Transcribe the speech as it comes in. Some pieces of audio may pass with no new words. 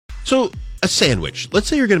So, a sandwich. Let's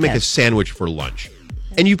say you're going to make a sandwich for lunch,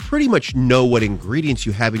 and you pretty much know what ingredients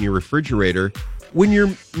you have in your refrigerator. When you're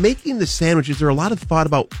making the sandwich, is there a lot of thought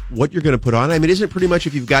about what you're going to put on? I mean, isn't it pretty much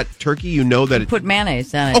if you've got turkey, you know that put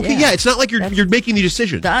mayonnaise on it. Okay, yeah, it's not like you're making the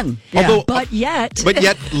decision. Done. Yeah. Although, but yet,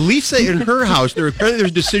 Lisa in her house,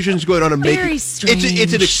 there's decisions going on. Very strange.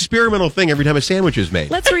 It's an experimental thing every time a sandwich is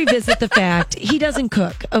made. Let's revisit the fact he doesn't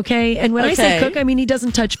cook, okay? And when I say cook, I mean he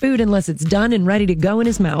doesn't touch food unless it's done and ready to go in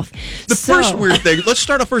his mouth. The first weird thing, let's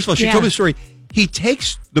start off first of all. She told me the story. He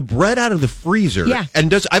takes the bread out of the freezer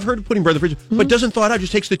and I've heard of putting bread in the freezer, but doesn't thaw it out,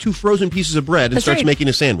 just takes the 2 frozen pieces of bread and starts making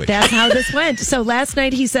a sandwich. That's how this went. So last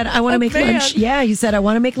night he said, I want to make lunch. Yeah, he said, I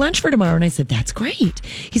want to make lunch for tomorrow. And I said, that's great.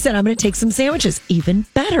 He said, I'm going to take some sandwiches. Even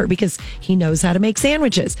better, because he knows how to make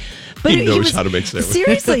sandwiches. But he knows how to make sandwiches.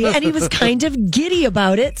 Seriously, and he was kind of giddy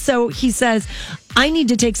about it. So he says, I need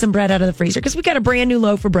to take some bread out of the freezer because we got a brand new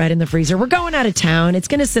loaf of bread in the freezer. We're going out of town. It's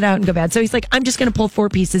going to sit out and go bad. So he's like, I'm just going to pull 4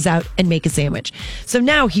 pieces out and make a sandwich. So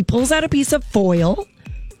now he pulls out a piece of foil.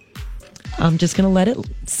 I'm just going to let it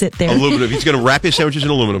sit there. Aluminum. He's going to wrap his sandwiches in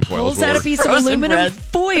aluminum foil. Pulls out a piece of aluminum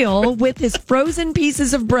foil with his frozen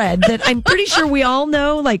pieces of bread that I'm pretty sure we all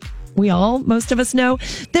know, like, most of us know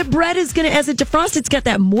that bread is going to, as it defrosts, it's got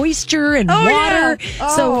that moisture and water. Yeah.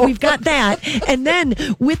 So we've got that. And then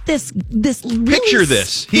with this really picture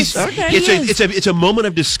this. It's a moment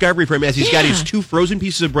of discovery for him as he's got his 2 frozen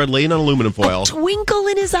pieces of bread laying on aluminum foil. A twinkle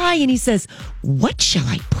in his eye, and he says, "What shall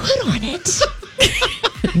I put on it?"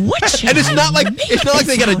 And it's not like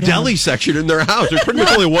they got a deli section in their house. There's pretty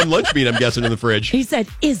much only one lunch meat, I'm guessing, in the fridge. He said,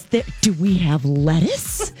 do we have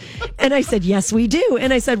lettuce? And I said, yes, we do.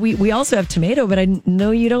 And I said, we also have tomato, but I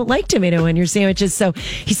know you don't like tomato in your sandwiches. So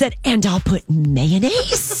he said, and I'll put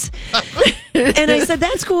mayonnaise. And I said,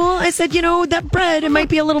 that's cool. I said, that bread, it might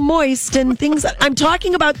be a little moist and things. I'm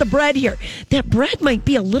talking about the bread here. That bread might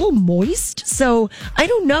be a little moist. So I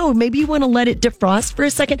don't know. Maybe you want to let it defrost for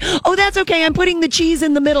a second. Oh, that's okay. I'm putting the cheese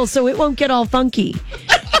in the middle so it won't get all funky.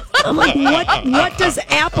 I'm like, what does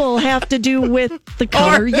apple have to do with the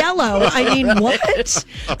color yellow? I mean, what?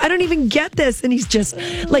 I don't even get this. And he's just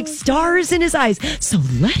like stars in his eyes. So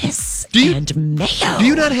lettuce and mayo. Do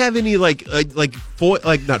you not have any saran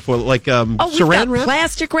wrap?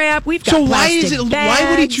 Plastic wrap. We've got why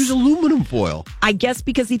would he choose aluminum foil? I guess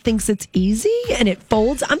because he thinks it's easy and it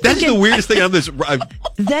folds. That's the weirdest thing on this.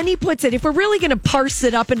 Then he puts it, if we're really going to parse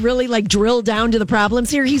it up and really drill down to the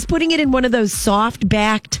problems here, he's putting it in one of those soft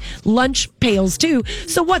backed lunch pails too.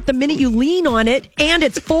 So what? The minute you lean on it and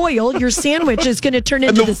it's foil, your sandwich is going to turn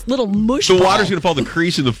into this little mush. The water's going to fall the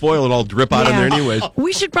crease in the foil and all drip out in there anyways.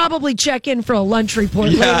 We should probably check in for a lunch report.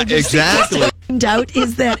 Yeah, later. exactly. Out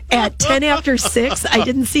is that at 10 after 6, I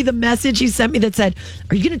didn't see the message he sent me that said,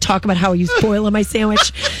 are you going to talk about how I use foil in my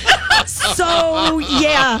sandwich? So,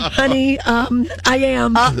 yeah, honey, I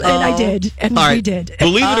am. And I did. And we did.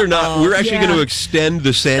 Believe it or not, we're actually going to extend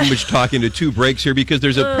the sandwich talk into 2 breaks here because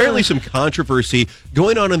there's apparently some controversy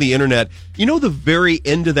going on the internet. You know the very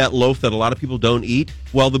end of that loaf that a lot of people don't eat?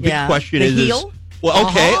 Well, the big question is... heel? Well,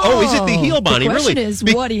 okay. Is it the heel, Bonnie? The question is,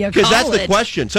 what do you call it? Because that's the question.